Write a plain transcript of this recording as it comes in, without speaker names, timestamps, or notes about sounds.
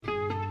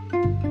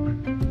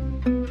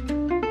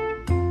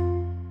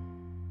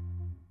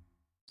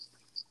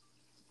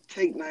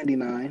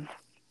$99.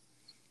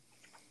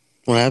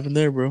 What happened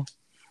there, bro?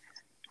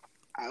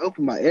 I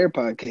opened my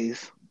AirPod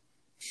case.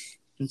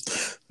 And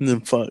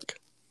then fuck.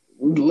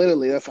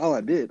 Literally, that's all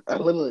I did. I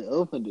literally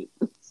opened it.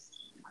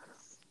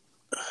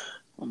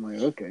 I'm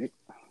like, okay.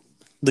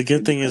 The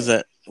good thing is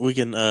that we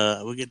can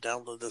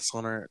download this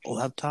on our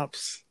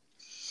laptops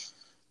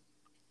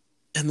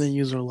and then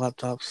use our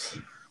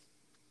laptops.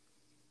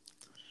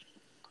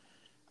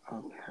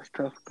 That's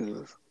tough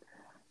because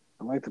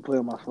I like to play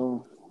on my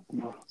phone.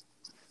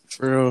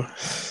 For real.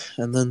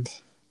 And then,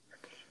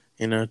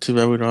 too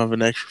bad we don't have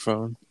an extra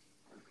phone.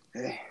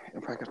 Hey,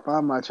 if I could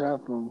find my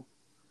trap phone.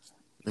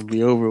 It'd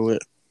be over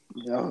with.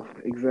 Oh,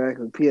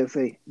 exactly.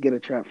 PSA, get a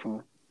trap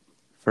phone.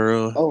 For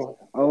real. Oh,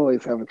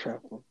 always have a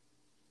trap phone.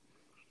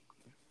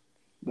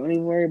 Don't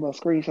even worry about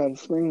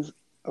screenshotting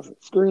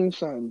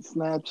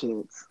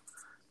Snapchats.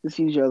 Just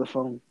use your other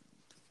phone.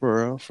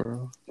 For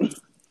real.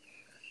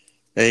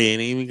 Hey,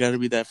 ain't even got to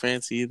be that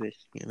fancy either.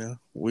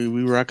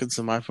 We rocking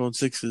some iPhone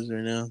 6s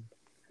right now.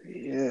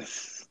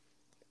 Yes.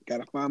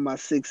 Gotta find my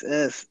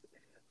 6S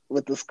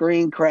with the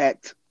screen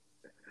cracked.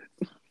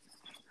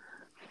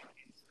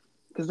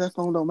 Because that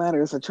phone don't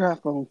matter. It's a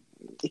trap phone.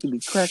 It can be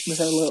cracked the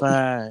hell up.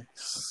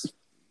 Facts.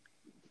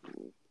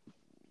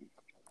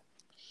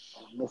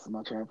 I'm missing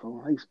my trap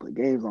phone. I used to play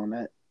games on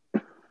that.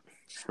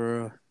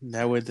 For real.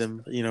 That way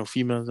them,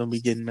 females don't be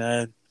getting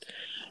mad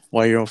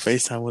while you're on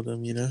FaceTime with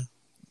them,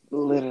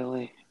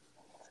 Literally.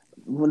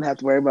 Wouldn't have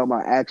to worry about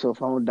my actual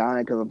phone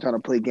dying because I'm trying to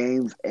play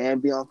games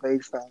and be on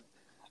FaceTime.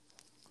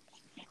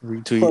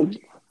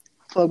 Retweet.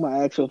 Plug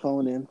my actual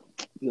phone in.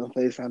 Be on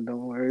FaceTime.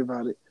 Don't worry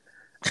about it.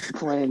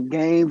 Playing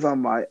games on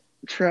my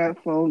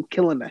trap phone,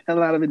 killing the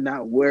hell out of it,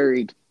 not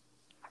worried.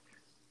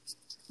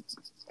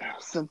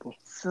 Simple.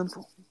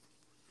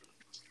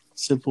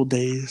 Simple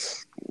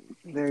days.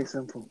 Very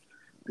simple.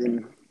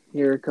 Then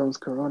here comes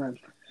Corona.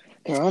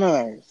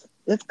 Coronavirus.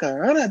 It's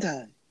Corona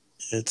time.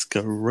 It's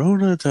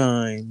Corona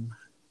time.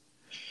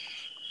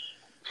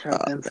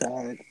 Trapped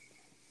inside.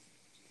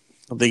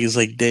 I think it's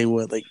like day,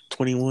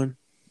 21?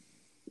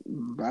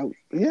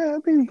 Yeah, I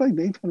think it's like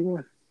day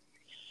 21.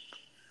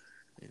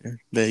 Yeah.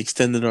 They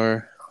extended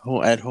our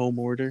at-home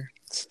order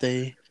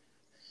stay.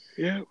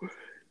 Yeah,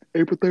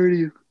 April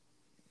 30th.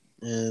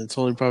 And it's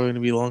only probably going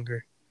to be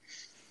longer.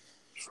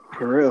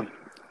 For real.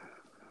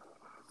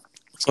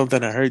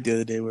 Something I heard the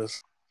other day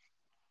was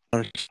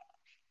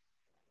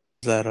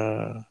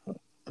that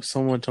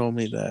someone told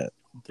me that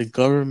the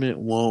government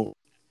won't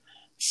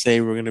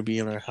say we're going to be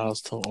in our house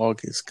till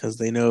August because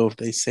they know if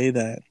they say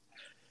that,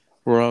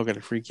 we're all going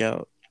to freak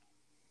out.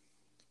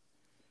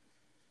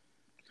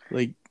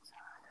 Like,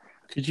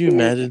 could you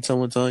imagine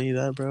someone telling you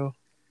that, bro?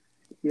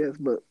 Yes,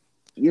 but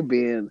you're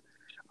being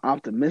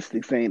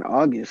optimistic saying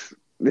August.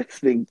 This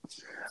thing,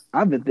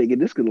 I've been thinking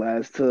this could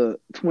last till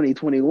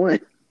 2021.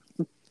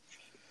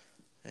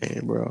 Hey,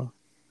 bro.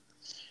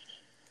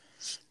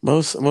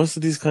 Most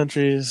of these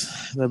countries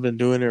that have been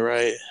doing it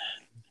right,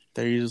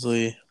 they're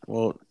usually,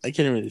 well, I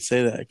can't really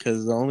say that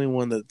because the only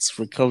one that's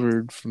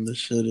recovered from this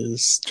shit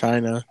is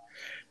China,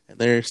 and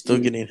they're still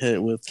getting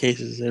hit with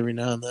cases every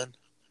now and then.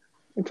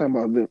 We're talking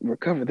about the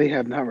recover. They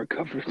have not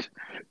recovered.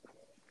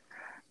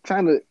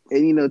 China,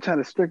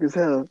 China strict as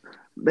hell.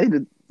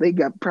 They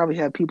got probably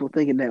have people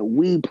thinking that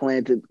we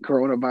planted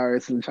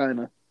coronavirus in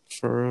China.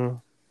 For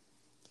real.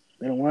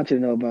 They don't want you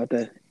to know about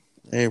that.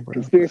 Hey, bro.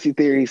 Conspiracy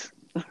theories.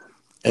 Let me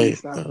Hey,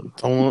 stop.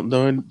 don't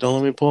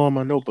let me pull on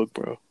my notebook,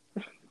 bro.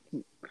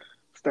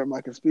 Start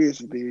my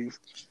conspiracy theories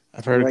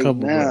I've heard a right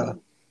couple, bro. now.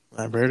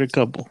 I've heard a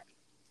couple.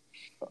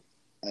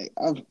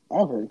 I've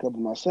heard a couple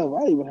myself.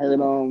 I even heard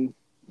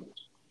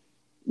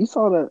you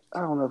saw that, I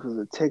don't know if it was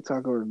a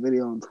TikTok or a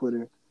video on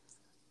Twitter.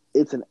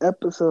 It's an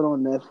episode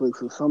on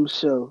Netflix of some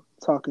show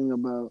talking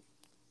about,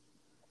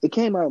 it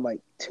came out like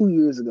 2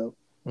 years ago.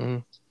 Mm-hmm.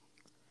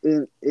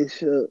 And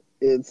it's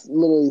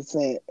literally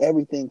saying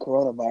everything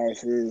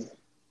coronavirus is.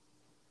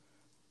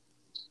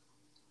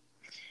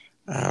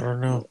 I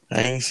don't know.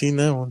 I ain't seen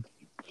that one.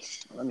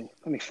 Let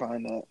me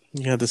find that.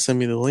 You have to send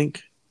me the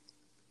link.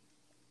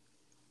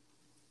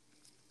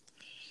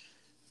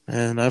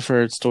 And I've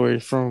heard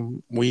stories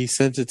from we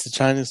sent it to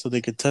China so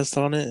they could test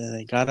on it, and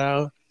it got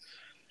out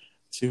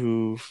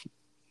to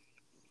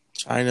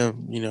China,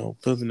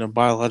 building a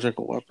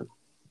biological weapon.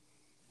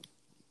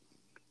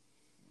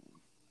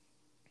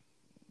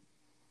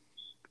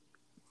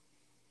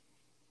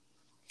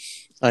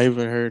 I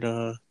even heard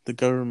the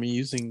government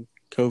using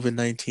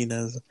COVID-19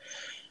 as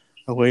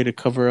a way to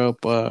cover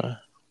up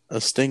a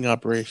sting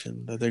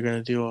operation that they're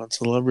going to do on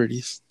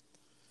celebrities.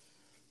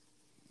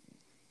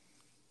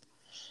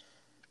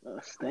 A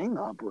sting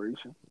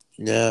operation?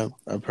 Yeah,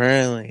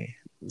 apparently.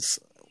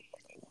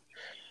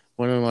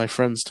 One of my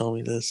friends told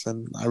me this,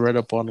 and I read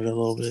up on it a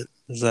little bit,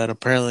 is that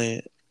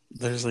apparently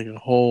there's like a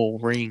whole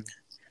ring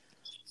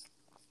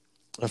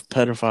of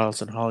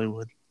pedophiles in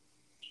Hollywood,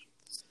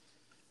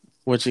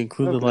 which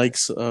include the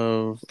likes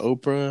of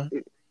Oprah,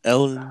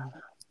 Ellen,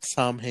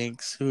 Tom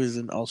Hanks, who is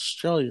in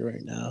Australia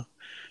right now,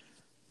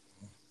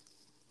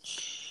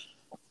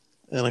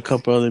 and a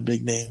couple other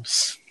big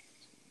names.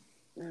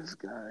 This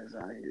guy's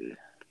out here.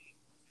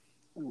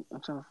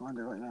 I'm trying to find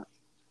it right now.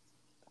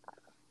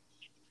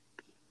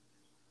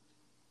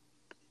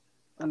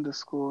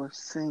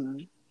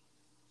 _sing.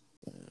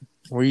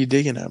 Where you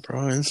digging at,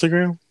 bro?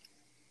 Instagram?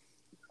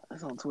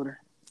 It's on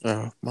Twitter.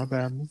 Oh, my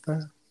bad.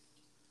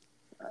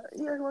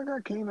 Yeah, like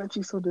I came at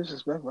you so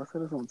disrespectful. I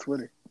said it's on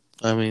Twitter.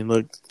 I mean,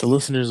 look, the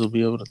listeners will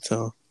be able to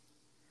tell.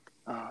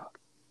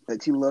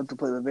 That you love to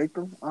play the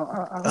victim.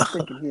 I hope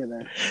they can hear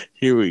that.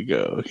 Here we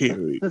go.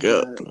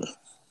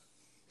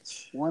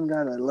 One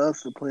guy that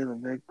loves to play the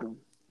victim,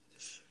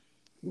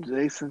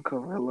 Jason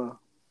Carrillo.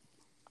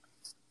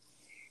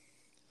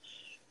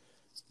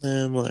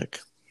 Man,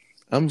 look,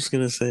 I'm just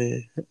gonna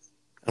say,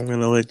 I'm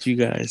gonna let you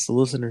guys, the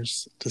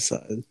listeners,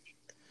 decide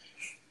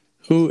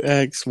who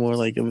acts more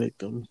like a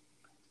victim.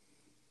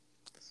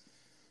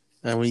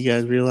 And when you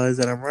guys realize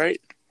that I'm right,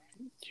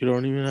 you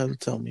don't even have to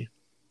tell me.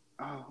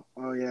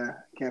 Oh yeah,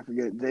 can't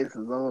forget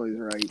Jason's always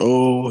right.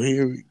 Oh,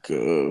 here we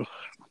go.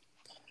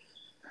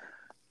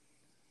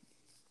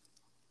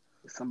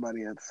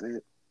 Somebody had to say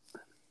it.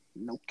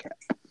 No cap.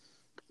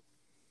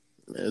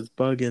 It's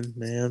bugging,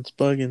 man. It's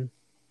bugging.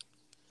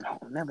 No,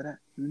 never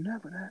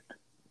that.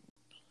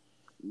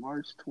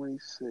 March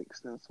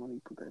 26th. That's when he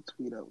put that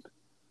tweet out.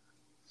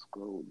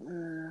 Scroll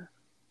there.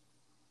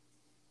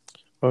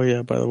 Oh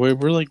yeah, by the way,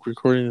 we're like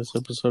recording this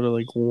episode at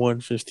like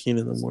 1:15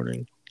 in the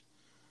morning.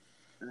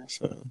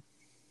 So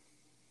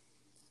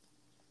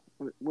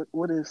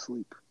what is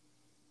sleep?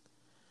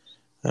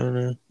 I don't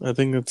know. I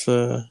think it's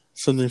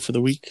something for the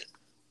week.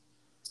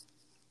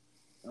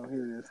 Oh,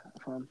 here it is.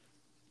 I'm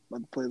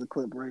about to play the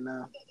clip right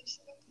now.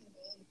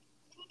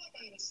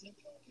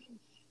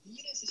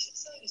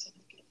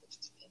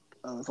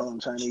 Oh, it's all in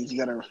Chinese.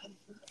 I'm gonna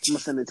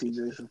send it to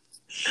you, Jason.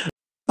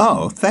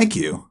 Oh, thank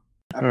you.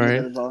 I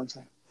forgot it's all in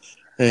Chinese.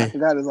 Hey. I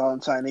forgot it's all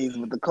in Chinese,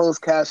 but the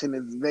closed caption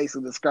is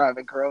basically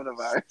describing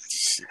coronavirus.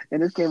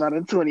 And this came out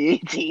in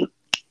 2018.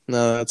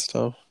 No, that's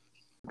tough.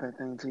 That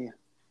thing to you.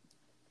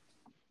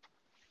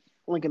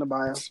 Link in the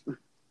bio.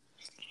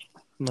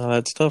 No,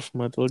 that's tough. I'm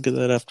going to have to look at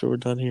that after we're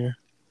done here.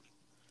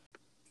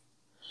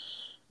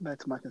 Back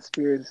to my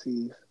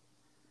conspiracies.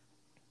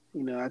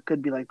 You know, I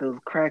could be like those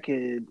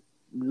crackhead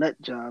nut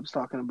jobs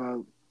talking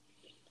about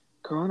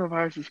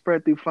coronavirus is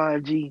spread through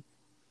 5G.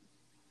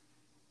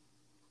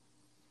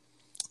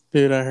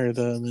 Dude, I heard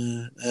that,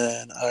 man,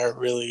 and I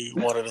really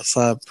wanted to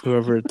slap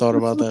whoever thought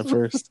about that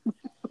first.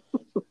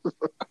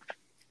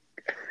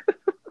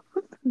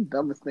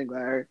 Dumbest thing I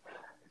heard.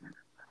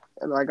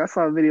 And like I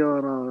saw a video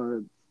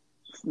on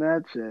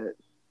Snapchat.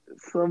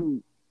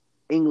 Some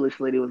English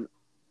lady was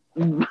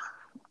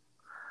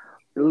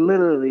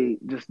literally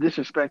just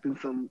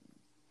disrespecting some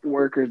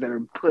workers that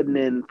are putting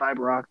in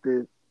fiber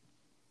optic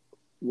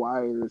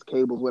wires,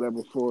 cables,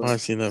 whatever for I've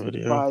seen that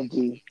video.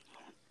 5G.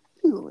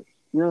 She's like,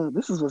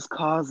 this is what's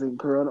causing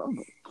corona. I'm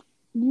like,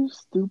 you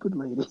stupid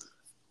lady.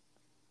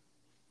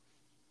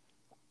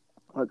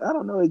 Like, I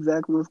don't know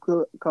exactly what's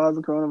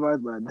causing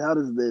coronavirus, but I doubt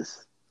it's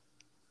this.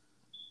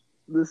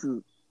 This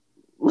is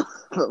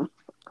the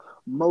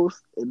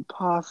most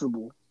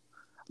impossible.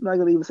 I'm not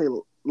going to even say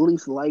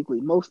least likely,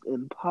 most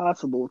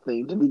impossible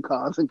thing to be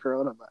causing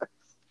coronavirus.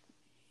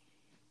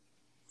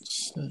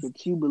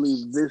 But you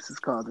believe this is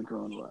causing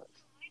coronavirus.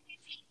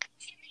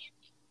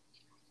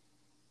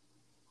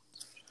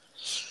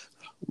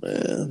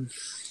 Man,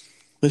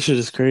 this shit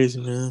is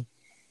crazy, man.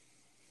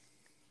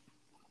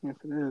 Yes,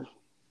 it is.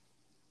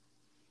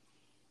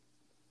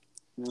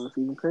 You know what's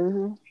even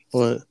crazier?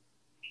 What?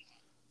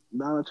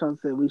 Donald Trump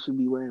said we should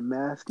be wearing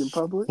masks in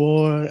public.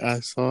 Boy, I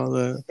saw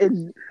that. It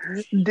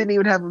didn't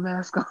even have a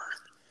mask on.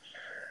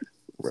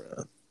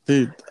 Bruh.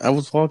 Dude, I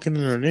was walking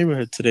in our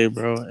neighborhood today,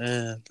 bro,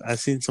 and I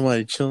seen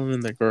somebody chilling in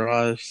the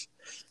garage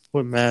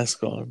with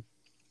mask on.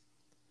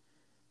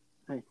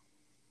 Hey,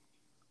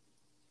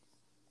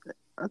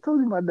 I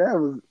told you my dad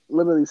was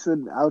literally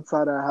sitting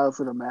outside our house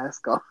with a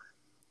mask on.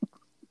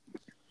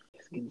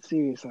 It's getting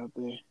serious out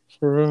there.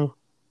 For real.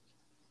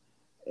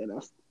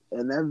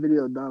 And that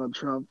video of Donald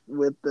Trump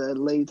with the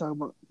lady talking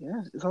about,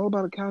 it's all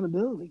about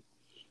accountability.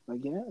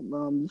 Like,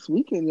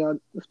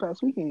 this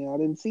past weekend, y'all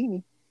didn't see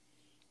me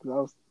because I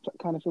was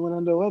kind of feeling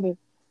under the weather.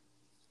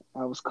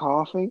 I was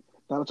coughing.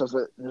 Donald Trump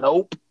said,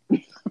 nope,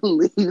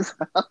 leaves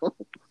out.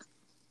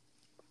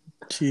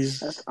 Jeez.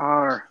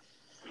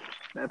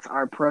 That's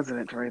our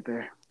president right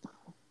there.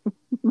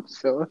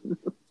 So,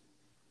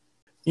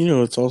 you know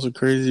what's also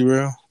crazy,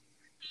 bro?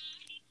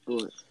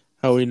 What?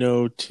 How we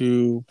know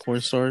 2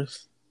 porn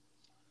stars?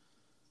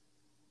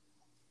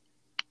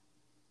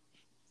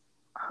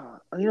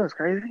 You know what's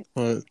crazy?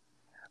 What?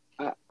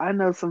 I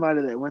know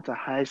somebody that went to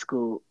high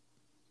school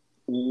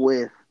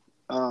with,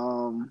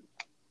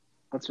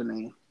 what's her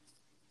name?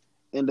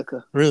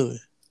 Indica.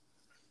 Really?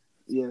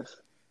 Yes.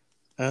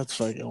 That's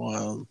fucking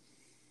wild.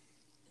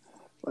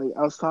 Like,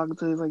 I was talking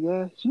to her, he's like,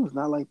 yeah, she was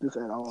not like this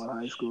at all in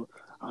high school.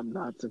 I'm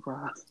not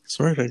surprised.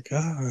 Swear to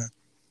God.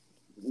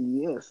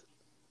 Yes.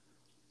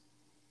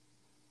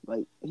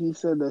 Like, he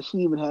said that she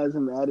even has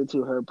him added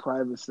to her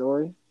private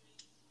story.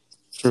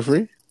 For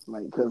free?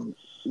 Like,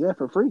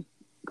 for free.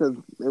 Because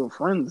they were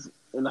friends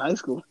in high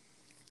school.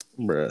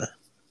 Bruh.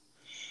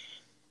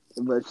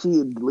 But she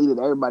had deleted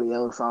everybody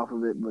else off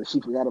of it, but she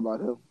forgot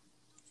about him.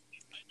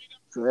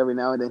 So every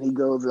now and then he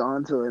goes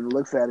onto it and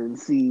looks at it and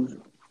sees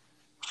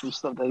some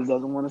stuff that he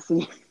doesn't want to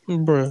see.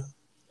 Bruh.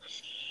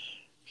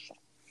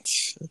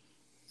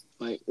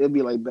 Like it'll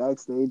be like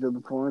backstage of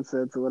the porn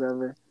sets or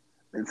whatever,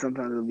 and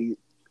sometimes it'll be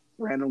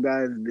random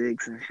guys'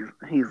 dicks, and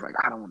he's like,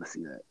 I don't want to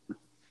see that.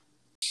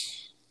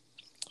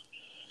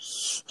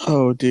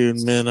 Oh,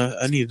 dude, man,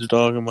 I need a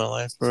dog in my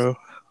life, bro.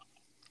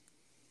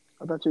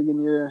 I thought you were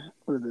getting your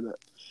what is it?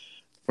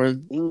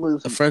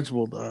 English, A French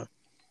bulldog.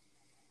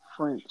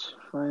 French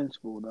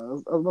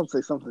bulldog. I was about to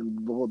say something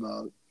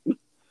bulldog. Hey,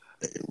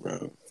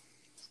 bro.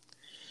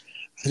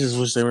 I just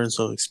wish they weren't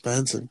so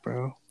expensive,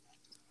 bro.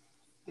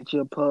 Get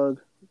you a pug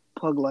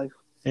life.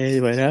 Hey,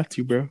 you might have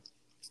to, bro.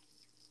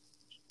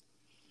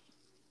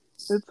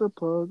 It's a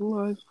pug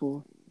life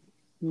for.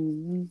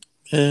 Mm-hmm.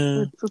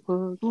 Yeah. It's a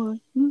pug life.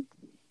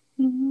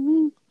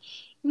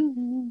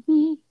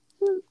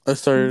 I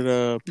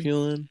started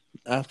peeling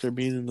after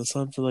being in the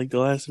sun for like the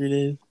last 3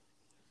 days.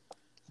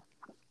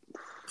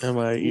 And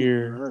my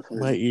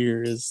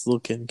ear is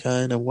looking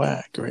kind of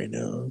whack right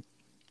now.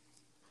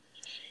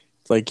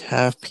 It's like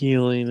half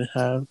peeling,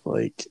 half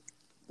like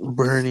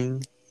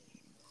burning.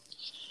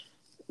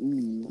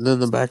 And then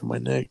the back of my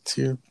neck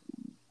too.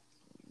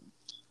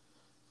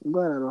 I'm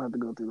glad I don't have to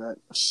go through that.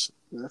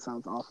 That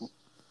sounds awful.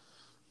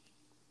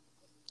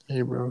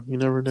 Hey, bro, you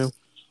never know.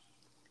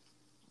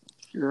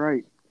 You're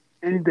right.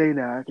 Any day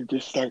now, I could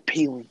just start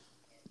peeling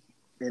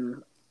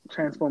and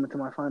transform into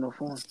my final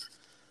form.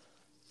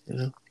 You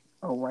know?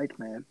 A white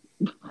man.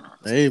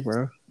 Hey,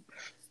 bro.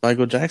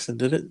 Michael Jackson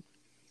did it.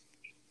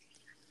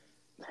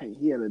 Hey,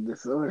 he had a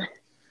disorder.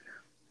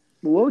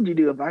 But what would you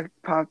do if I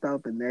popped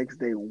out the next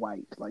day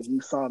white? Like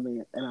you saw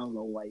me and I was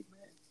a white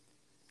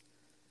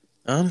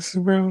man.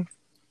 Honestly, bro,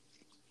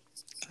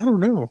 I don't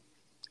know.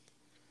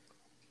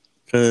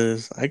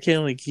 Because I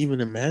can't like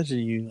even imagine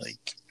you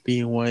like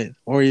being white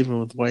or even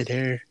with white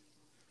hair.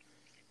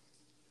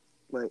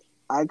 Like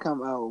I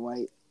come out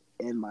white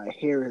and my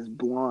hair is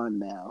blonde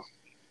now.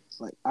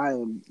 Like I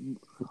am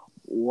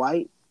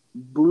white,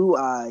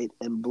 blue-eyed,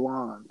 and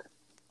blonde.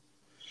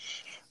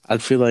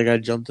 I'd feel like I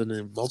jumped in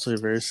the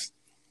multiverse.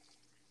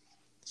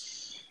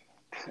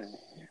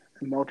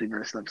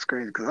 Multiverse stuff's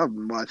crazy because I've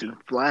been watching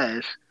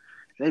Flash.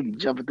 They be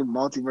jumping through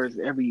multiverse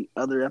every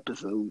other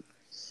episode.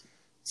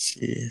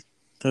 Shit,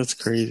 that's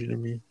crazy to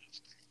me.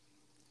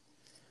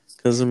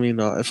 Because I mean,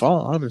 if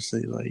all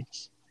honestly, like,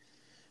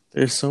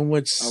 there's so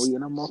much. Are we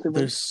in a multiverse?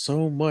 There's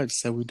so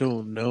much that we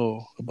don't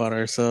know about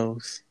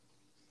ourselves.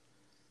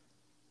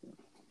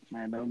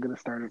 Man, don't get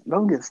started.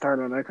 Don't get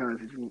started on that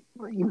conversation.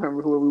 You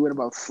remember where we went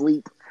about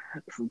sleep?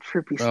 Some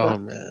trippy stuff. Oh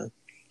man,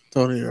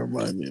 don't even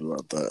remind me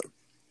about that.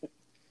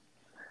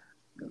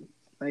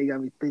 Now you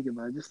got me thinking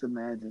about it. Just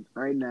imagine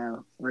right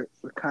now we're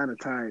kind of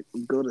tired.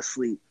 We go to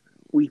sleep.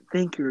 We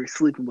think we're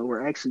sleeping, but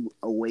we're actually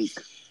awake.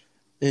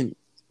 And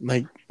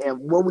like, and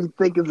what we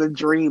think is a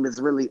dream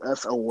is really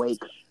us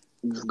awake,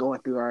 just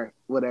going through our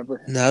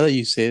whatever. Now that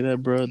you say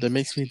that, bro, that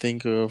makes me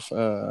think of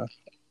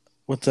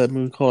what's that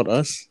movie called?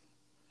 Us.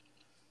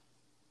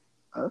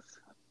 Us?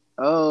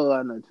 Oh,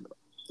 I know.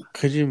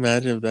 Could you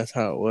imagine if that's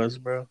how it was,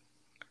 bro?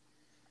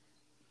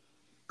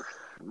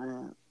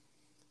 Man,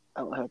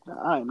 oh heck no!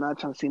 I am not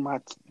trying to see my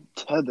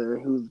tether,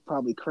 who's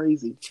probably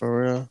crazy.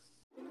 For real.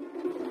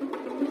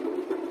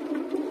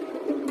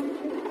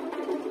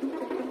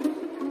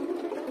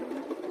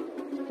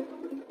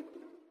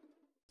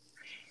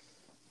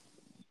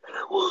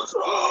 It was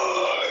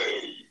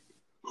I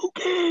who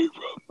came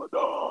from the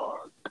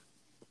dark.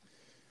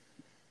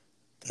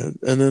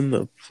 And then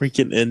the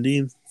freaking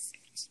ending.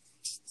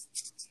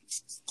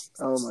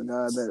 Oh my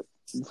god, that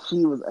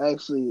she was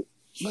actually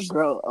the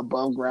girl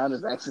above ground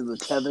is actually the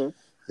tether.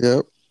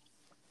 Yep.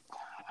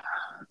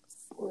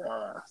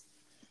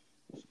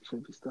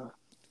 Trippy stuff.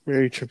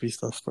 Very trippy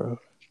stuff, bro.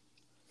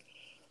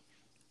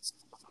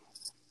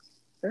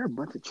 There are a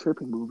bunch of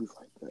trippy movies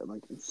like that.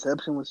 Like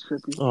Inception was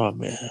trippy. Oh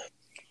man.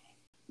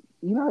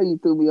 You know how you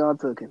threw me on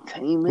to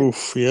Containment?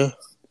 Oof, yeah.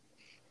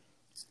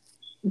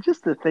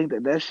 Just to think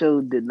that show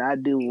did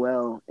not do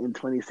well in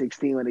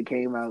 2016 when it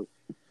came out.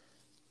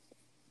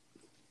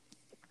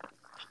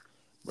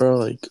 Bro,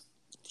 like,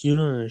 you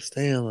don't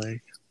understand,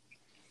 like,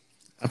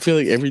 I feel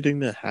like everything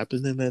that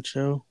happened in that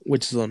show,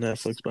 which is on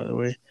Netflix, by the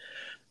way,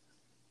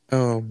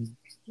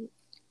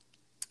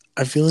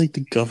 I feel like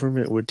the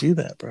government would do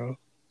that, bro.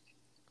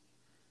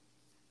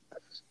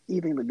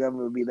 You think the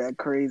government would be that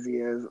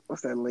crazy as,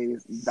 what's that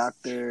lady's,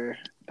 Dr.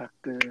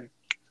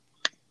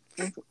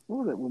 What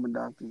was that woman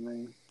doctor's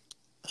name?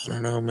 I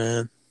don't know,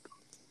 man.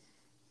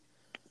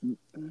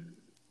 Let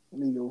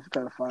me go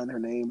try to find her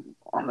name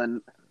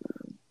on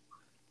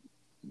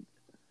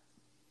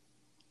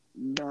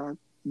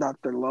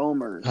Dr.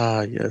 Lomers.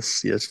 Ah,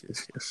 yes.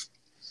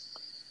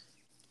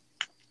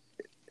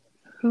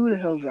 Who the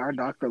hell is our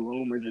Dr.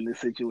 Lomers in this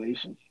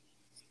situation?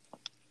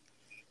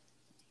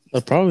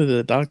 Probably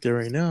the doctor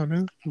right now,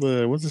 no?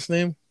 What's his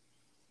name?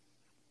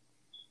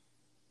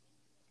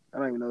 I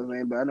don't even know his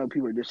name, but I know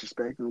people are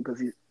disrespecting him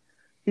because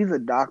he's a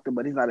doctor,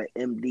 but he's not an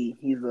MD.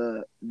 He's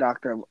a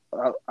doctor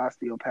of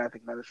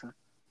osteopathic medicine,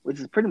 which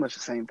is pretty much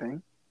the same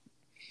thing.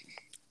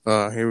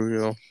 Here we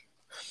go.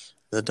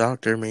 The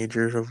doctor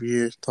majors over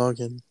here is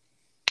talking.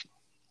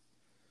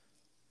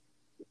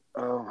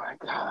 Oh my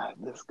God,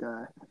 this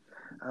guy.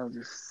 I was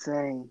just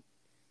saying,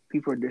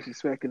 people are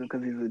disrespecting him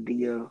because he's a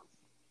DO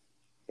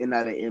and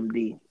not an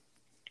MD.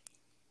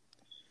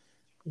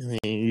 I mean,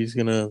 he's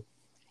gonna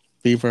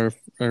leave our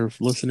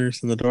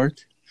listeners in the dark.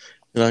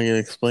 You're not gonna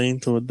explain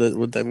to what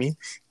that means.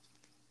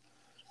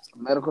 A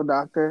medical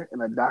doctor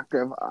and a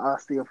doctor of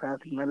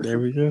osteopathic medicine. There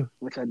we go.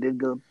 Which I did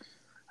go.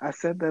 I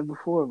said that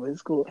before, but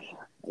it's cool.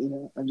 You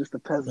know, I'm just a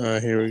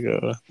peasant. Here we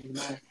go. You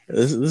know?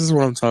 This is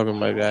what I'm talking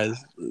about,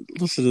 guys.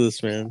 Listen to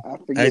this, man.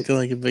 Acting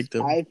like a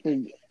victim. I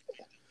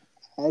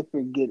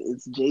forget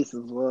it's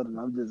Jason's world, and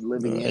I'm just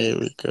living in it. Here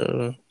we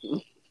go.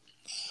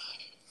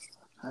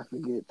 I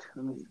forget.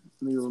 Let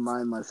me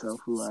remind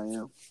myself who I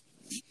am.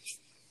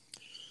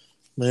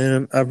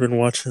 Man, I've been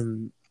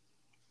watching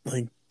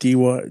like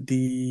DIY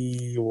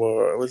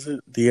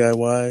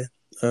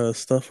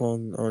stuff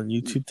on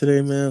YouTube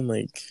today, man.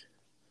 Like,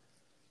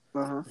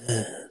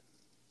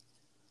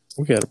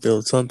 we gotta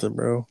build something,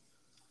 bro.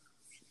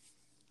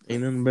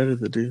 Ain't nothing better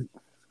to do.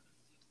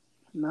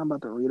 Now I'm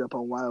about to read up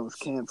on why it was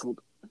canceled.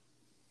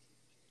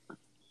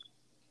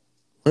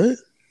 What?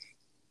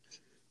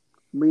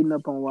 Reading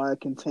up on why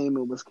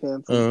Containment was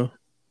canceled.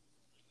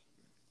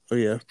 Oh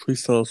yeah,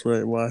 please tell us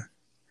why.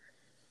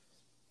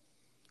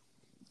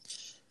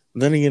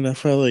 Then again, I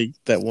felt like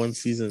that one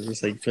season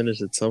just like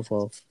finished itself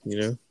off, you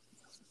know?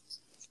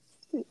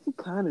 It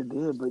kind of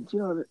did, but you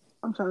know,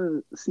 I'm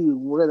trying to see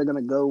where they're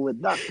gonna go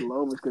with Dr.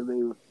 Lomas because I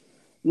don't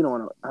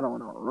want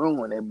to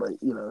ruin it, but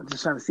you know,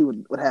 just trying to see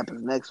what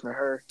happens next for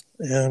her.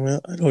 Yeah, man,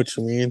 I know what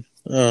you mean.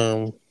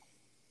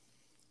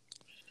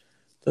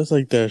 That's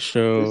like that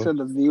show. They said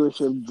the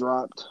viewership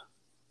dropped.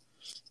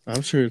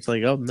 I'm sure it's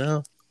like up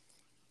now.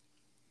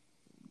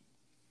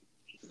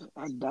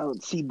 I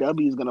doubt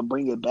CW is gonna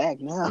bring it back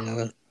now.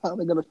 Yeah. How are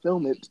they gonna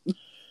film it?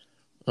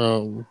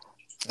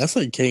 That's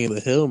like King of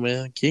the Hill,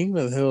 man. King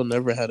of the Hill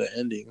never had an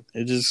ending.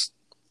 It just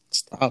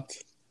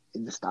stopped.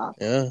 It just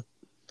stopped. Yeah.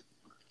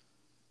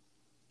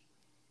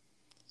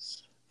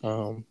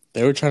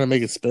 They were trying to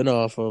make a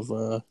spinoff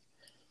of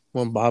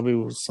when Bobby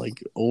was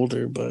like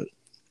older, but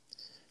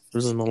there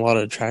wasn't a lot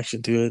of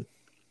attraction to it.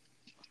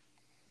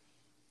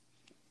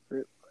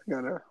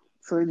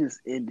 So it just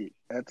ended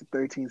after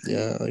 13 seasons.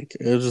 Yeah, like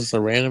it was just a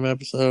random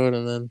episode,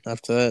 and then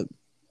after that,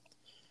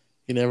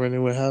 you never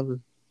knew what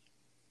happened.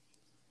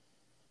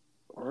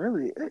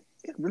 Really, it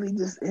really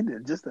just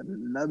ended. Just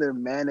another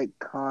manic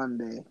con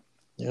day.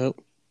 Yep.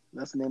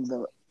 That's the name of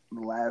the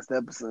last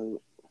episode.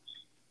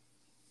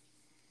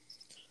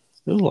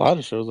 There's a lot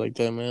of shows like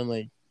that, man.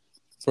 Like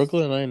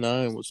Brooklyn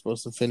Nine-Nine was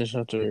supposed to finish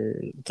after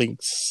I think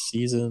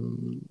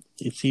season.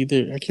 It's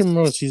either I can't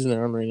remember what season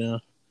they're on right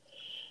now.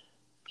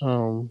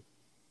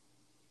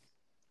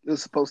 It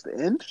was supposed to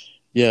end?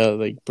 Yeah,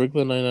 like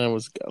Brooklyn Nine-Nine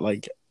was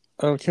like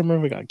I can't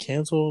remember if it got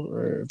canceled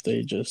or if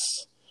they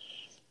just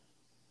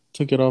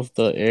took it off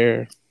the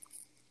air.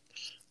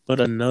 But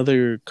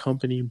another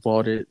company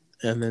bought it,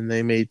 and then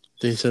they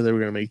said they were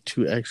gonna make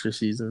 2 extra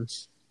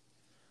seasons.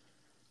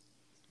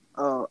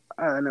 Oh,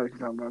 I know what you're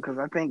talking about because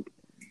I think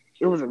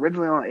it was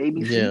originally on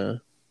ABC. Yeah.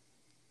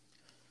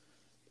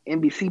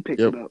 NBC picked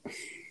it up.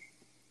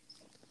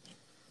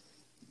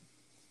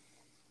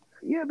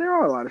 Yeah, there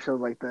are a lot of shows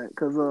like that.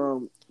 Cause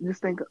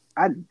just think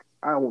I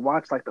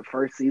watched like the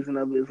first season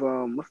of his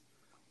what's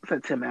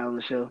that Tim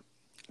Allen show?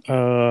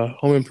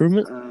 Home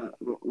Improvement.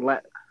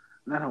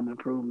 Not Home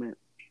Improvement.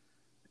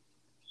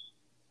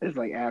 It's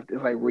like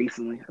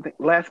recently. I think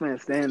Last Man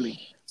Standing.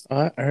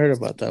 I heard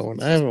about that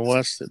one. I haven't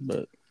watched it,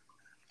 but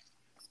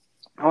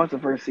I watched the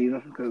first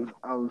season because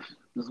I was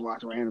just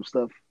watching random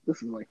stuff.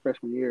 This is like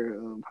freshman year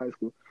of high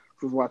school.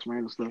 So I was watching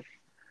random stuff.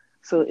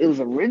 So it was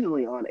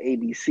originally on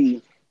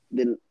ABC.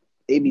 Then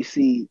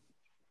ABC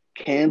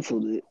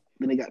canceled it.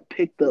 Then it got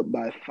picked up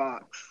by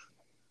Fox.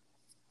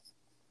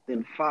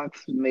 Then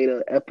Fox made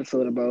an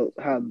episode about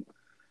how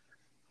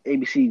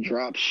ABC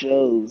dropped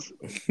shows,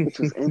 which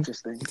was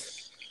interesting.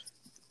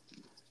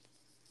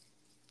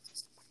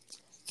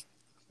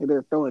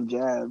 They're throwing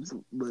jabs,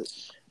 but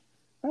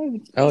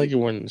I like it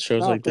when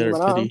shows like that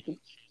are pity.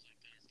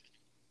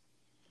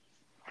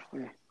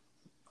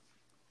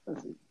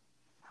 Let's see.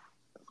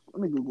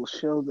 Let me Google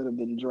shows that have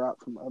been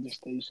dropped from other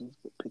stations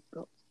but picked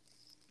up.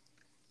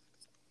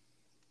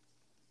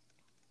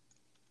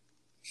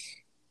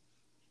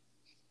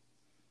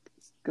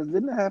 Because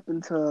didn't it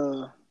happen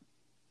to...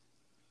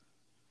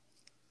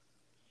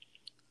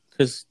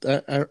 Because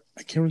I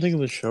can't think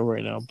of the show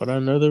right now, but I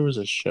know there was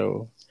a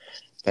show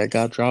that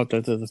got dropped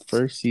after the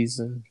first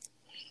season,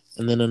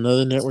 and then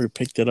another network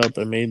picked it up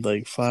and made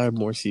like 5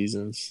 more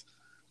seasons.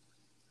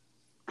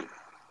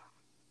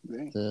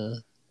 Dang. Yeah.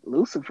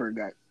 Lucifer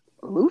got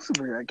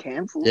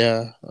canceled.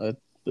 Yeah,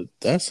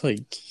 that's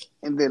like...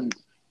 And then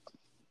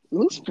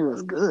Lucifer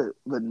was good,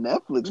 but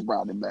Netflix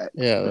brought it back.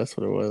 Yeah, that's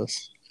what it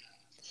was.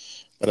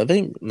 But I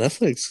think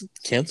Netflix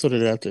canceled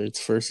it after its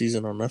first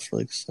season on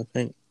Netflix. I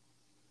think.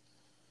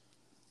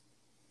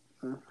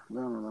 I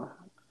don't know.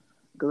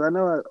 Because I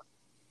know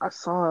I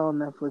saw on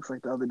Netflix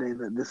like the other day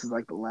that this is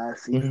like the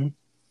last season, Mm-hmm.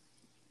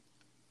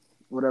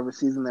 whatever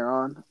season they're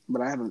on.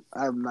 But I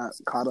have not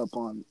caught up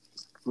on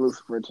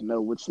Lucifer to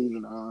know which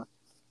season they're on.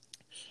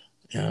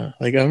 Yeah,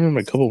 like I remember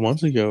a couple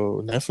months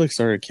ago, Netflix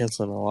started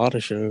canceling a lot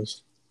of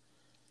shows.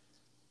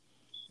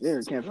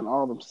 They're canceling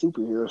all them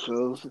superhero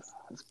shows.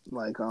 It's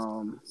like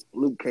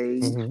Luke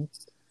Cage,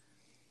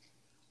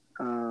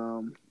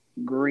 Mm-hmm.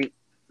 Green.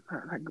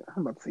 I'm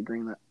about to say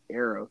Green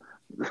Arrow.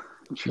 I'm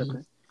Mm-hmm.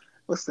 tripping.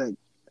 What's that?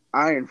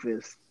 Iron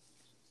Fist.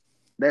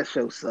 That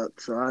show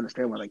sucked, so I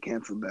understand why they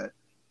canceled that.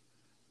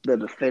 The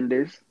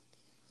Defenders.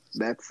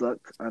 That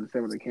sucked. I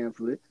understand why they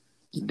canceled it.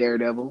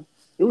 Daredevil.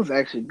 It was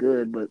actually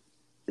good, but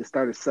it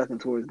started sucking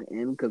towards the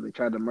end because they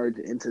tried to merge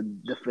it into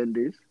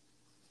Defenders.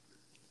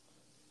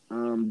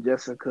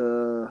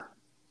 Jessica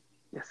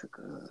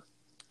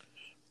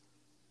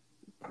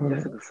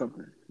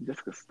something.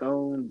 Jessica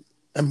Stone.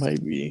 That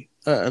might be.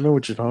 I know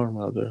what you're talking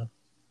about, though.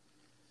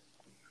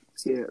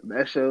 Yeah,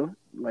 that show.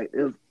 Like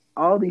it was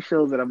all these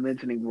shows that I'm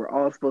mentioning were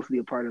all supposed to be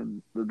a part of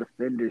the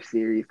Defender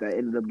series that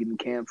ended up getting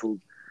canceled,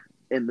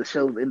 and the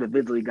shows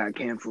individually got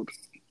canceled.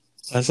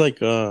 That's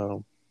like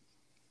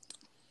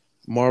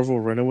Marvel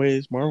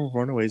Runaways. Marvel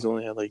Runaways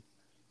only had like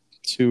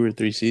 2 or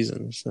 3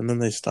 seasons, and then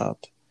they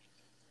stopped.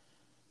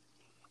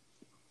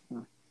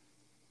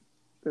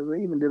 Because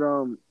they even did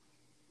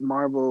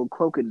Marvel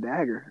Cloak and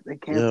Dagger. They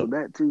Yep. canceled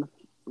that too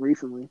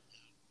recently.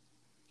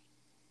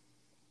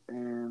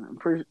 And I'm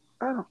pretty.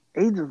 I don't.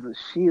 Agents of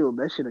Shield.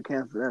 That should have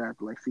canceled that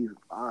after like season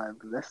 5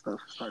 because that stuff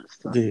started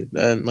sucking. Dude,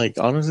 and like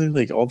honestly,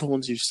 like all the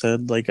ones you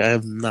said, like I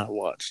have not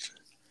watched.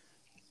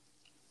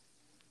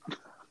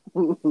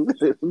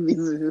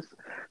 These are just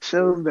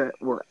shows that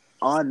were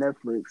on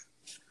Netflix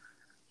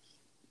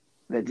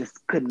that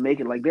just couldn't make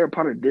it. Like they're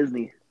part of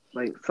Disney.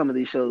 Like some of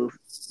these shows,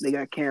 they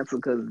got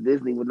canceled because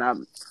Disney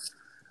wouldn't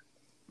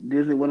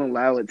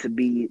allow it to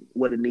be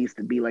what it needs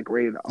to be, like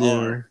rated Yeah,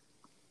 R.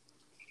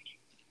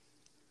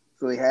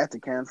 So they had to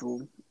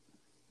cancel.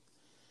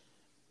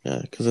 yeah,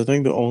 because I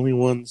think the only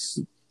ones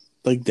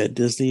like that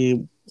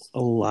Disney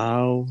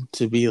allow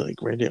to be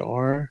like rated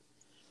R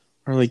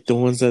are like the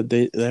ones that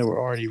were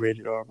already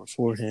rated R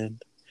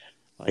beforehand.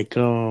 Like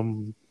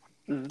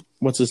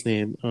what's his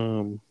name?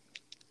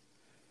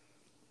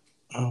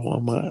 Oh,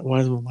 why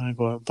is my mind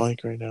going blank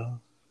right now?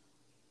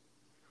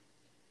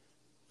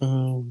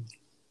 Um,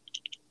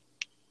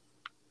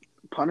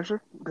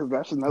 Punisher, because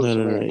that's another no,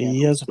 show no, that no. got He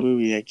canceled. has a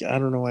movie. I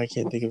don't know why I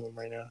can't think of him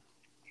right now.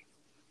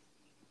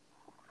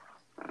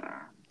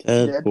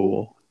 Deadpool.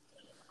 Deadpool.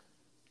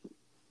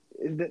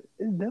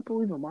 Is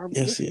Deadpool even Marvel?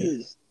 Yes, Yes, he he is.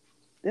 is.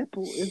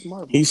 Deadpool is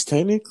Marvel. He's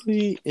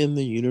technically in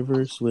the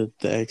universe with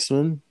the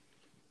X-Men.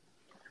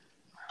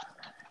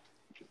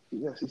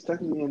 Yes, he's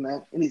technically in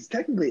that, and he's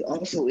technically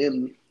also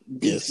in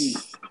DC.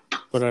 Yes,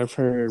 but I've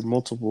heard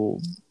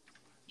multiple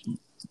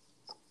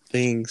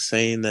things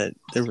saying that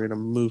they were gonna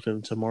move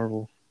him to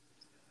Marvel.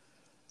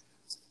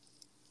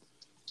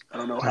 I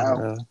don't know I don't how.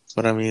 know,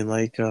 but I mean,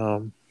 like,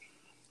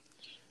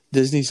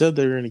 Disney said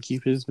they were gonna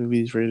keep his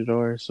movies rated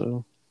R.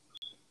 So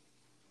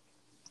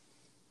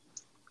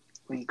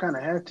I mean, he kind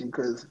of had to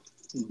because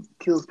he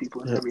kills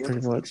people in yeah, every pretty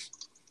episode much.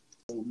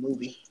 of the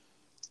movie.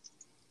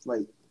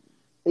 Like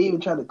they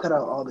even tried to cut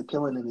out all the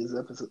killing in his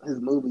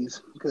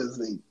movies because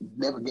they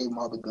never gave him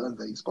all the guns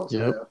that he's supposed to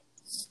Yep. have.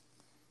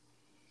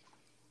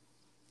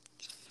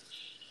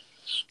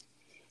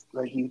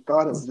 Like you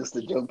thought it was just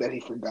a joke that he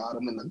forgot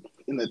him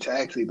in the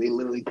taxi. They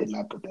literally could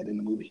not put that in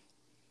the movie.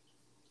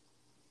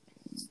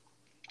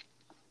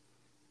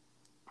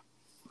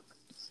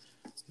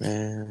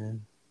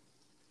 Man,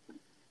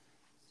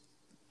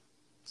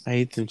 I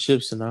ate them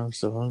chips and now I'm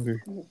still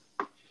hungry.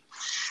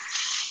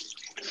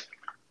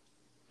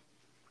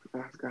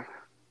 I've got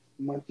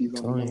munchies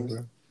I'm on the telling you, nose.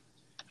 bro.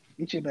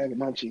 Get your bag of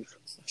munchies.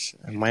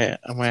 I might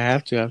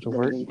have to after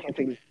work. You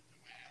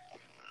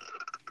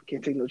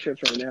can't take no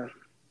trips right now.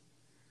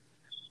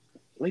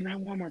 Late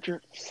night Walmart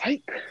trip.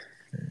 Psych.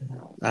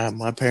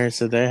 My parents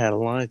said they had a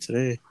line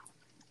today.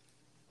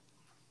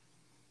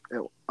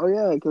 Oh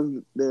yeah, because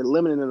they're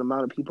limiting the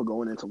amount of people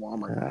going into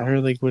Walmart I now.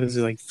 heard like what is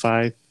it, like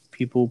 5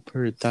 people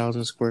per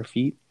 1,000 square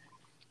feet?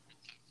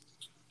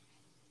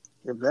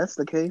 If that's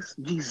the case,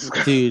 Jesus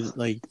Christ. Dude,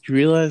 like you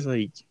realize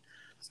like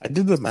I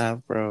did the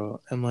math, bro,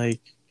 and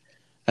like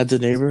at the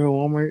neighborhood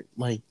Walmart,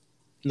 like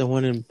the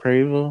one in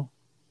Prairieville,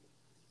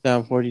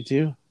 down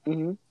 42,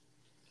 Mm-hmm.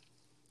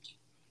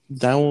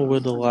 that one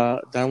would Pretty much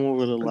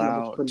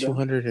allow put it down.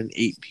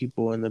 208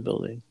 people in the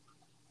building.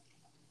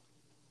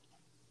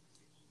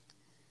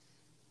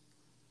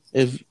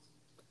 If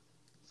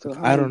So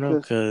how I many don't know,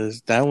 Chris?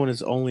 because that one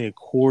is only a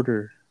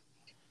quarter,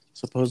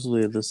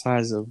 supposedly, of the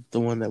size of the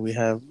one that we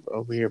have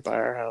over here by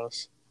our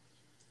house.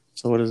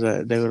 So what is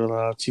that? They would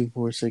allow 2,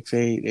 4, 6,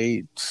 8,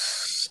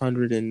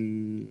 800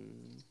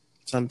 and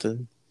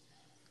something.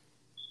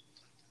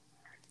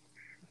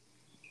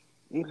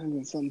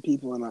 800 something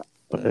people in that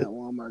But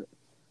Walmart.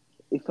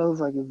 it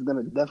feels like it's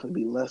gonna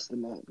definitely be less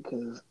than that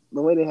because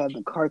the way they have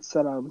the carts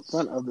set out in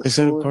front of the They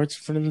set up store. carts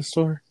in front of the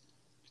store.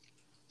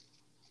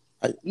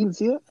 You didn't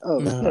see it? Oh,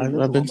 No, you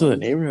haven't I've been to the Walmart either.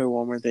 neighborhood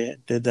Walmart. They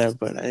did that,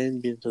 but I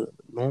didn't get to the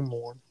normal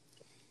one.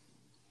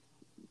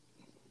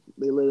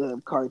 They literally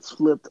have carts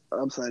flipped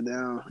upside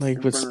down Like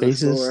in with front of the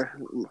spaces. store,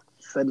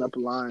 setting up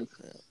lines.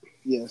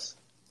 Yes.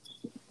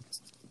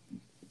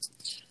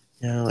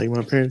 Yeah, like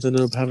my parents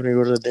ended up having to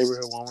go to the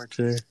neighborhood Walmart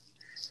today.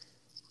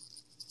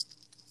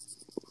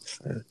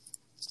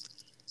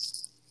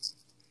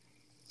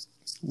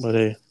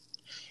 But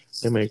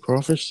they made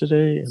crawfish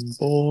today, and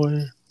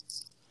boy,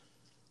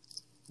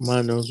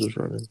 my nose was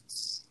running.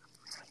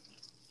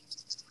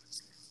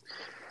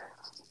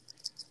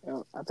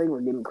 I think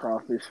we're getting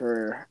crawfish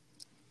for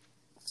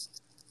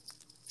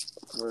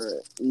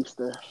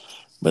Easter.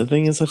 But the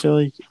thing is, I feel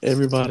like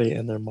everybody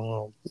and their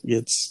mom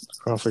gets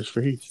crawfish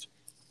for Easter.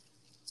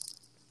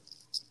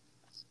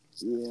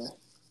 Yeah.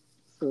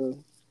 So,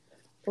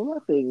 my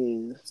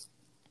thing is,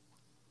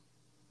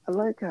 I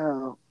like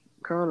how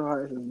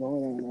coronavirus is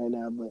going on right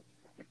now, but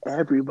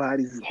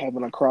everybody's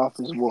having a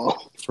crawfish boil.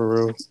 For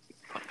real.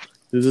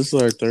 Dude, this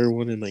is our third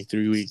one in like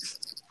 3 weeks.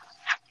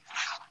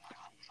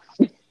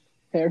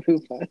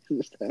 Everybody's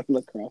just having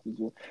a crawfish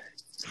boil.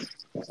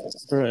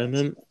 Bro,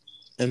 and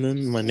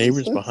then my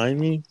neighbors behind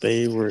me,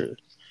 they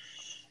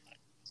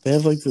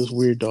have like this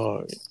weird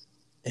dog,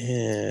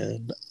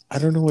 and I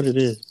don't know what it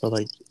is, but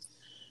like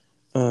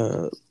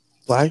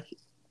Black.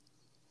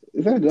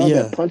 Is that a dog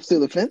that punched through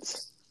the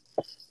fence?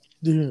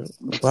 Dude,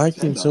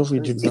 Black and Sophie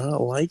do not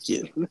like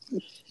it.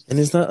 And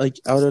it's not like,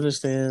 I would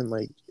understand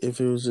like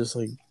if it was just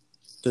like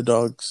the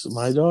dogs,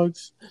 my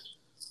dogs,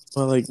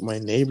 but like my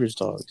neighbor's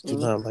dogs do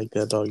not like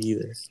that dog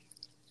either.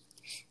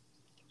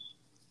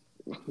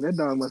 That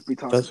dog must be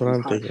talking. That's what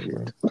I'm thinking,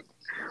 shit. bro.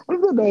 What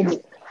if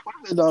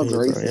that dog's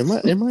racist?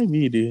 Bro, it might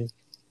be, dude.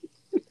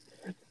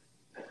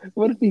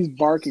 What if he's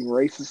barking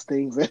racist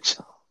things at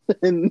y'all?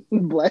 And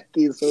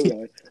Blackie is so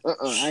like,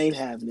 I ain't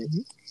having it.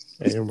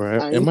 Hey, bro,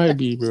 it might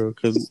be, bro,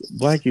 because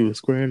Blackie was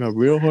squaring up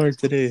real hard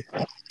today.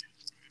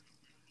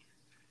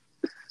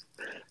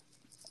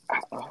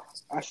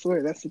 I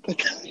swear, that's the thing.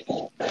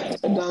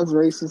 That dog's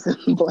racist and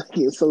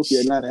Blackie and Sophie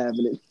are not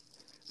having it.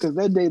 Because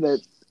that day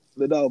that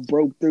the dog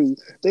broke through,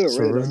 they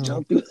were ready to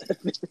jump through that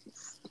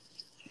fence.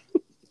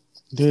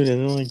 Dude,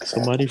 and then like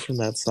somebody from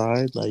that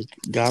side like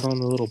got on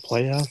a little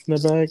playhouse in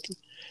the back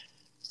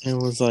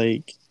and was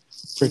like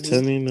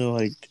pretending to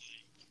like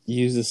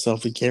use a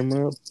selfie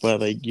camera,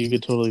 but like you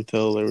could totally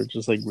tell they were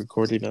just like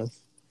recording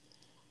us.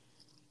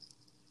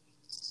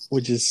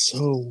 Which is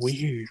so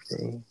weird,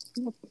 bro.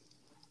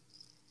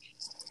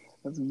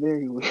 That's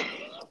very weird.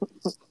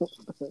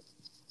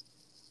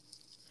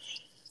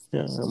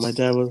 Yeah, my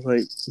dad was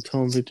like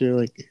telling Victor,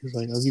 like, he's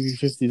like, I'll give you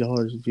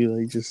 $50 if you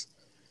like just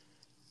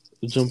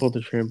jump off the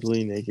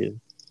trampoline naked.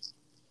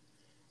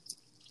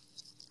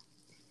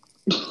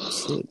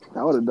 Shit.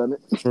 I would have done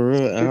it. For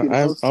real,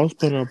 I was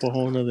putting up a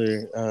whole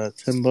nother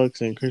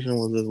 $10 and Christian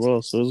was as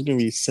well, so it was gonna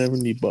be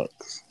 $70.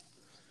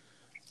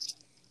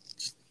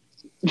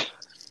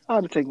 I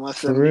would have taken my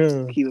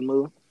 70, keep it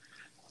moving.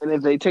 And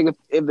if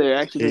they're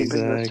actually taking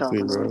pictures, that's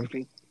chopping the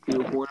everything. You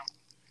report them.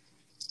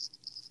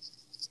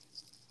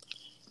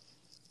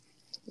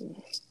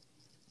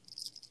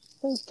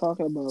 I was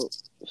talking about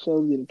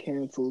shows getting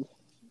canceled.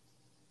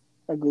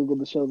 I googled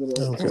the shows that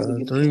are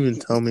currently getting don't even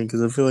tell me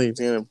because I feel like it's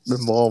gonna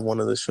involve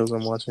one of the shows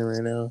I'm watching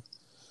right now.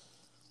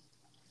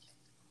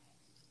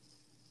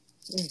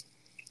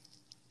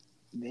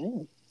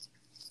 Damn.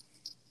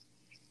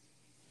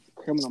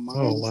 Criminal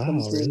Minds is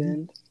coming to an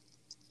end.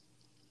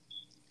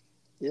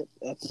 Yep,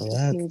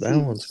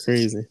 that one's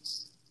crazy.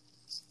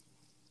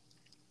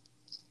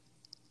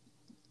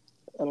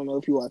 I don't know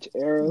if you watch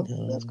Arrow.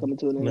 That's coming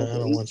to an end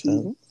after 8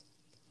 seasons.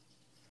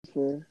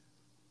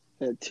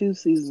 Had 2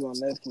 seasons on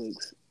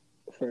Netflix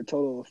for a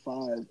total of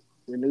 5.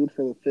 Renewed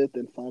for the 5th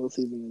and final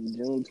season in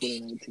June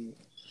 2019.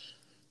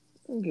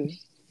 Okay.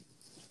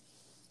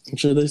 I'm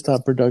sure they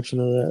stopped production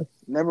of that.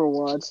 Never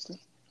watched.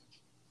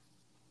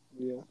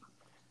 Yeah.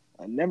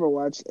 I never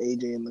watched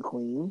AJ and the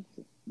Queen.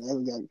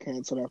 That got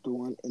canceled after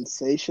 1.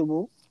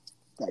 Insatiable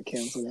got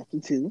canceled after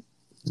 2.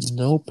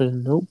 Nope.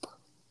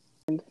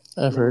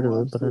 I've heard of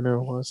it, but I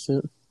never watched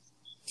it.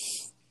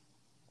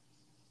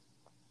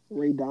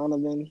 Ray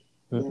Donovan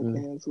got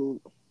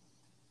canceled.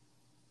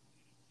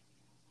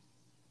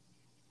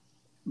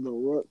 The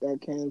Rook got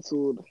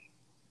canceled.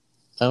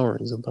 That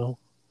rings a bell.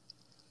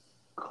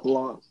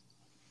 Claws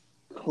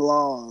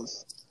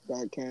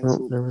got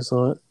canceled. Nope, never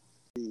saw it.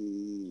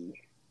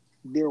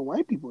 Dear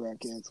White People got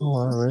canceled. Oh,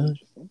 wow,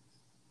 really?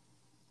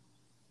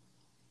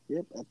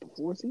 Yep, at the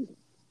 4th season.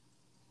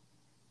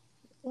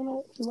 I don't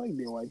know if you like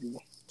Dear White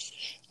People.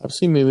 I've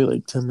seen maybe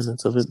like 10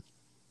 minutes of it.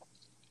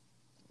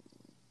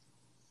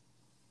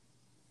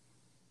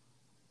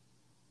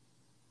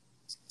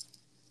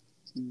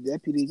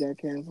 Deputy got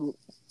canceled.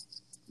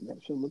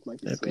 That should look like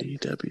Deputy.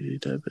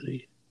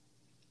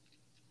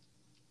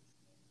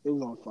 It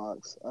was on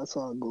Fox. I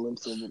saw a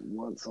glimpse of it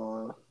once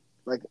on,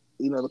 like,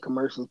 the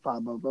commercials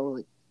pop up. I was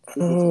like,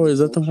 Oh, is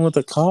that the one with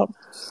the cop?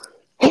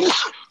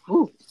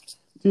 Ooh,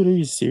 Dude, are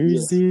you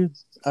serious, yes. dude?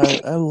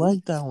 I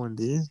like that one,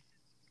 dude.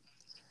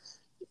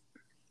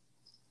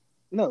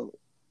 No,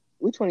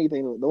 which one do you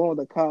think of? The one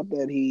with the cop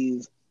that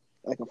he's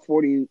like a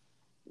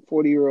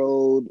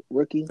 40-year-old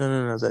rookie?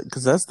 No,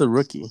 because that's the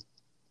rookie.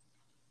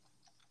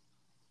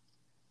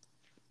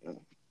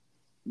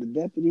 The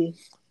deputy?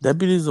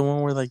 Deputy's the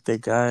one where like the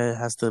guy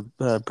has to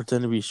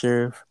pretend to be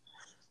sheriff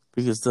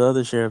because the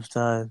other sheriff's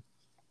died.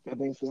 I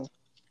think so.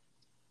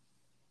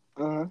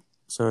 Uh-huh.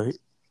 So,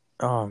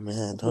 oh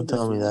man, I don't think that's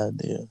tell the me one.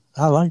 that, dude.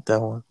 I like that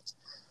one,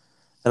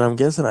 and I'm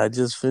guessing I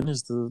just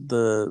finished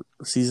the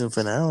season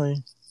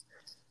finale.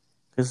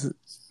 Cause,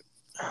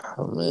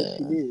 oh Yes,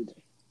 you man, did.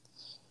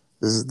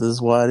 this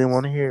is why I didn't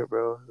want to hear it,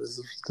 bro.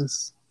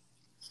 This.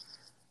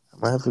 I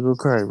might have to go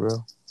cry,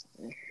 bro.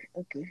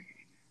 Okay.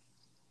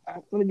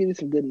 I'm going to give you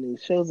some good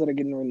news. Shows that are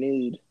getting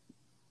renewed.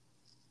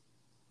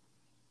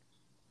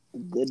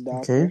 Good Okay,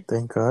 Doctor,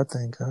 thank God,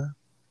 thank God.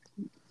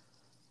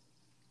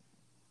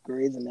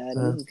 Grey's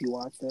Anatomy, if you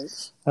watch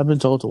that. I've been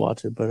told to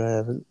watch it, but I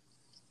haven't.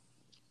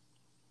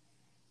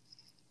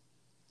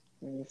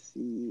 Let's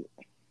see.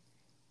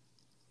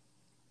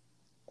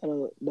 I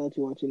don't know if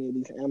you watch any of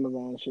these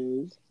Amazon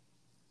shows.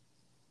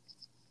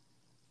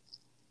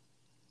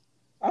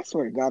 I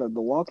swear to God, if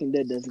The Walking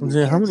Dead doesn't get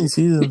Yeah, how many canceled,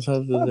 seasons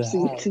have I'm they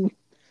seeing have?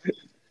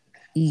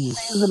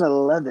 season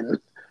 11.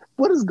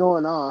 What is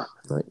going on?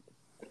 Like,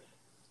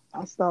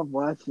 I stopped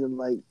watching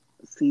like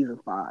season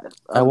 5. I I'm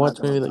not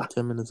watched gonna maybe lie. like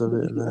 10 minutes of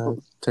it and then I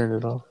turned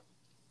it off.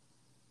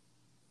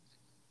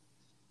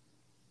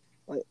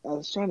 Like I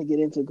was trying to get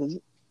into it because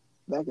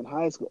back in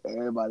high school,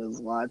 everybody was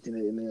watching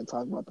it and then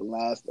talking about the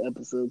last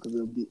episode because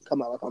it would be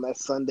come out like on that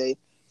Sunday.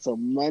 So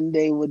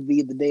Monday would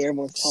be the day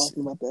everyone's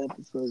talking about the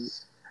episode.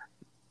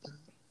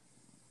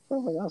 So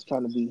I was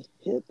trying to be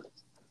hip,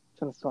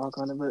 trying to talk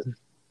on it, but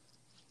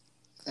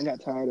I got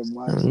tired of I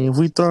watching mean, it. if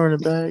we throwing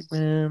it back,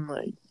 man,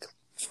 like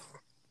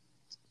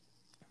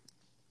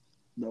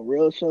The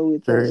real show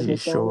Jersey we're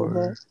throwing it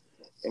Shore. back.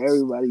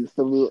 Everybody used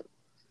to look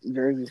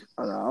Jersey.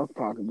 I was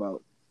talking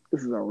about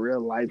this is a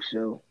real life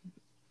show.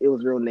 It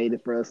was real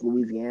native for us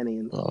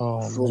Louisianians,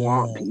 Oh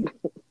swamp man,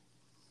 people.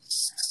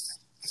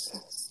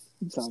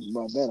 We talk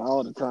about that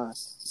all the time.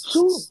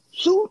 Shoot,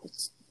 shoot,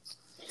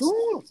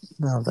 shoot.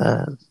 now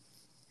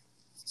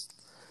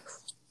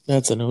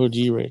that's an OG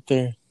right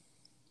there.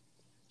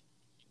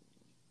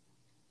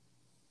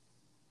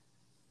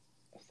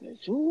 I said,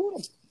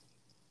 shoot.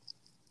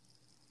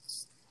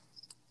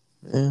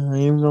 Yeah, I ain't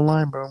even gonna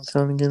lie, bro. I'm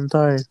kind of getting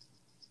tired.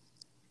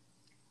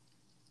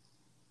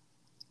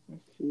 I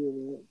feel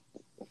that.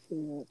 I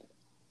feel that.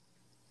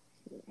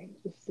 I'm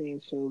just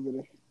seeing shows that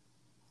are.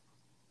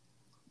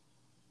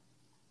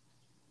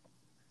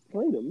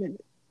 Wait a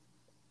minute.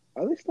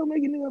 Are they still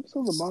making new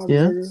episodes of Bob's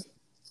Yeah, Burgers?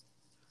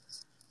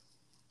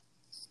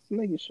 I'm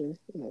making sure.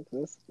 You know,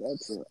 'cause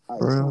that's an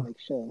for real. iconic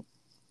show.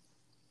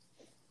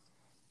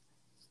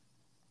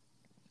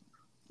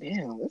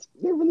 Damn,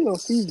 they're really on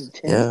season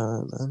 10?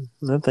 Yeah, man,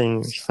 that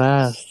thing's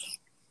fast.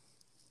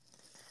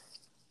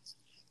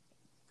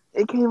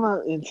 It came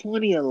out in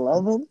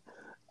 2011?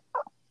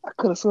 I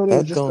could have sworn it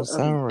was That just the don't other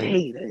sound right.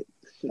 day. That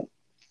shit.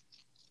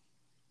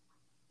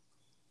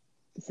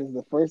 It says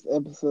the first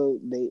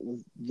episode date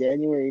was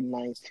January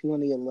 9th,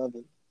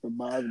 2011 for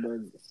Bob's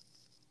Burgers.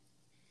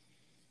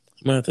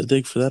 I'm gonna have to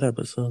dig for that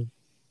episode.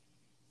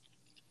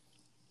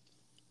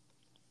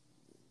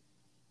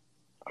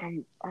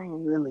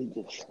 I'm really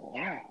just,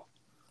 wow.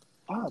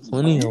 Bob's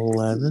Burgers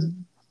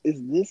 2011.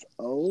 is this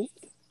old?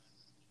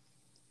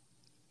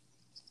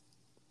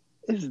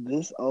 Is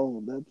this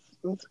old?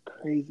 That's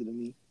crazy to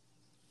me.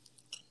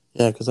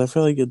 Yeah, because I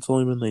feel like it's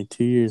only been like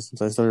 2 years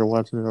since I started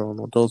watching it on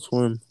Adult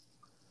Swim.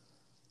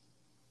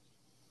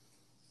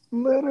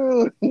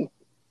 Literally.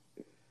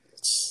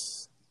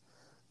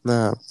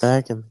 Nah,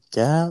 back in the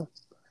Gap.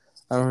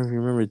 I don't know if you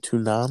remember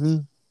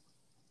Toonami.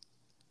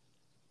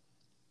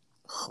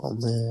 Oh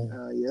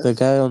man, Yes. the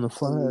guy on the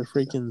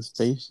freaking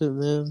spaceship,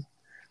 man.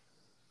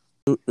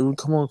 It would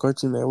come on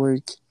Cartoon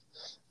Network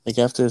like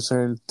after a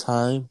certain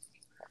time.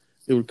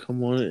 It would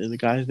come on, and the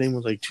guy's name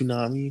was like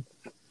Toonami,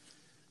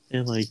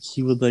 and like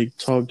he would like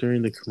talk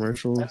during the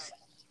commercials.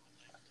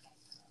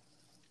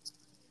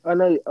 I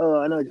know. Oh,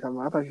 I know what you're talking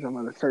about. I thought you were talking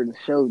about a certain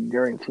show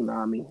during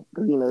Toonami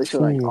because they show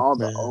like Ooh, all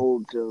the man.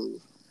 old shows.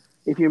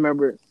 If you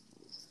remember,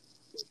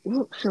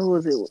 what show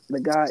was it? The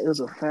guy. It was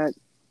a fat.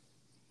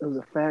 It was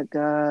a fat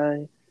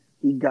guy.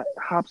 He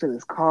hops in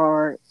his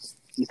car.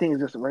 You think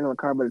it's just a regular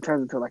car, but it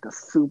turns into like a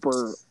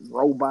super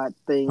robot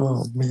thing.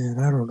 Oh man,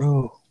 I don't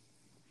know.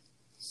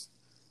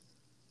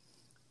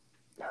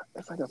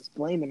 It's like a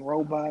flaming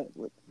robot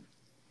with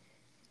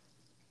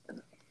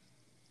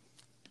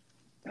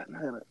not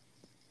a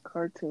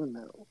Cartoon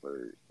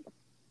Network.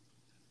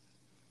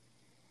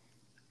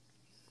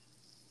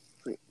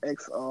 It's like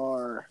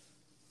XR.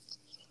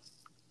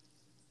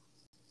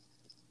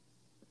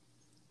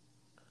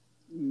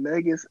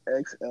 Megas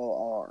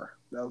XLR.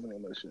 That was the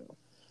name of the show.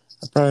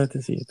 I probably have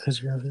to see a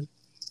picture of it.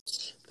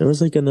 There was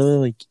like another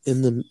like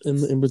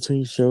in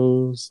between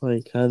shows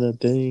like kind of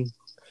thing.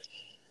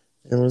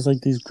 It was like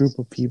these group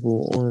of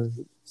people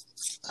on.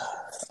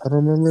 I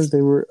don't remember if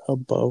they were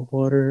above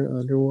water,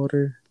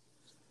 underwater,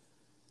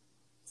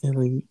 and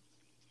like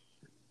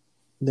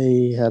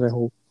they had a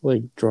whole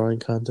like drawing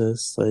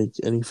contest. Like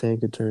any fan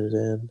could turn it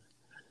in,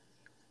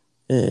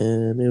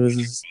 and it was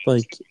this,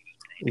 like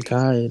a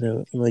guy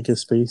in like a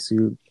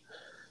spacesuit,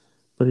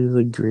 but he was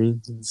like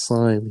green and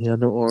slime. He had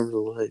no arms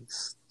or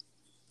legs.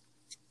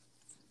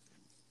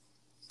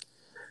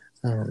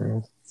 I don't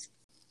know.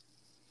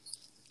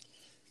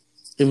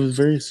 It was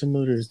very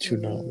similar to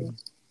Toonami.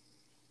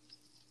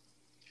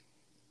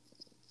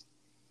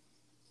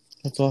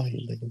 That's all I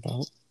can think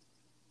about.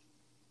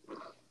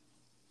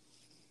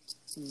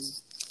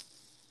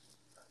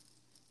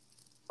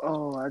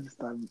 Oh, I just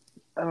thought,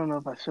 I don't know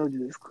if I showed you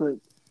this clip.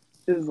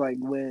 It was like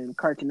when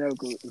Cartoon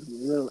Network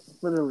was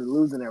literally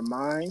losing their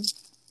mind.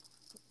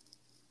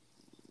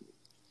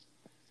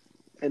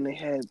 And they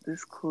had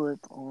this clip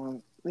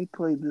on, they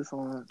played this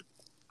on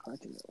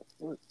Cartoon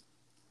Network.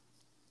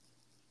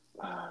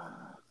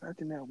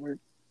 Cartoon Network.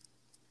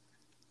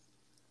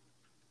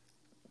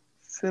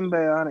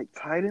 Symbiotic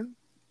Titan?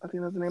 I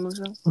think that's the name of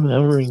the show.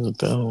 That rings a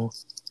bell.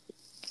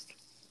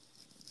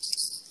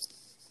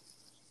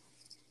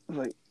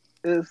 Like,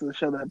 this is a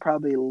show that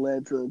probably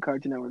led to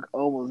Cartoon Network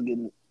almost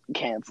getting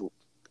canceled.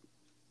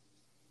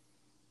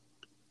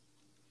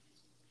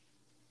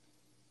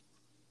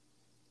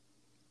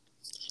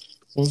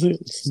 Was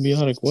it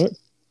Symbiotic what?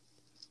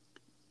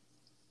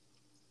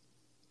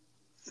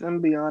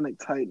 Symbiotic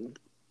Titan.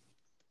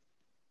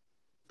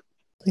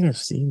 I think I've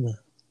seen that.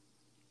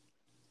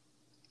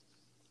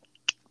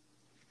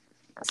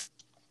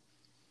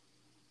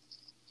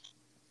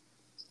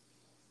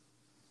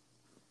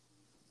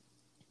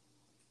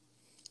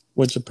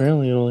 Which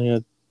apparently only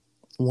had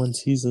one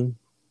season.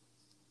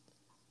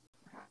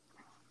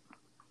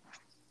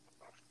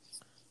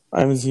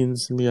 I haven't seen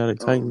Symbiotic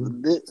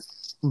Titan,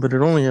 but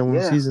it only had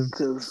one season.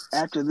 Because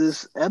after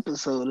this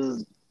episode,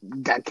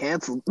 it got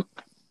canceled.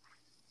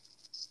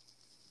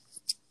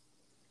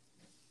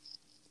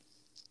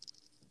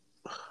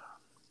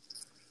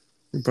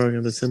 You're probably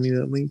going to send me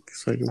that link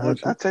so I can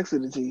watch I it.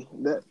 texted it to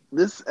you.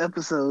 This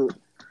episode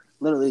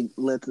literally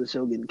led to the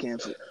show getting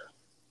canceled.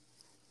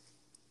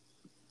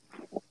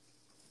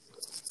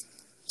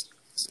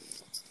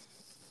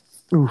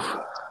 Oof.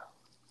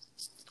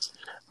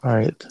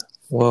 Alright.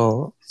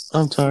 Well,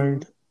 I'm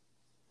tired.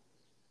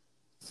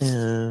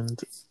 And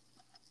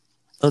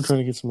I'm trying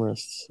to get some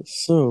rest.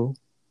 So,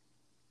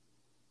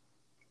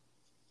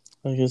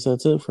 I guess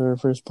that's it for our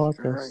first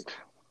podcast. All right.